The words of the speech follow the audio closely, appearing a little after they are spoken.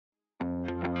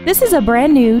This is a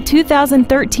brand new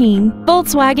 2013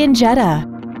 Volkswagen Jetta.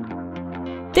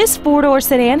 This four-door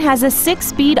sedan has a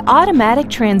 6-speed automatic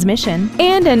transmission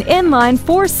and an inline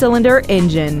 4-cylinder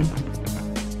engine.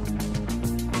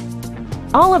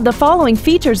 All of the following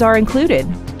features are included: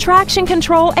 traction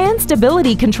control and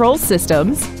stability control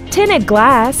systems, tinted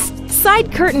glass,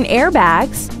 side curtain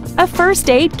airbags, a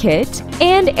first aid kit,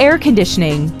 and air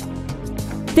conditioning.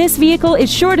 This vehicle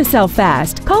is sure to sell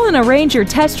fast. Call and arrange your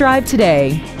test drive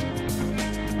today.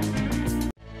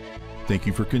 Thank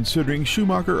you for considering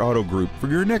Schumacher Auto Group for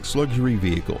your next luxury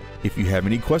vehicle. If you have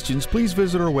any questions, please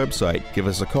visit our website, give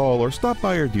us a call, or stop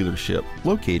by our dealership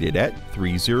located at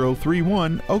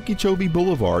 3031 Okeechobee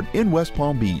Boulevard in West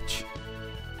Palm Beach.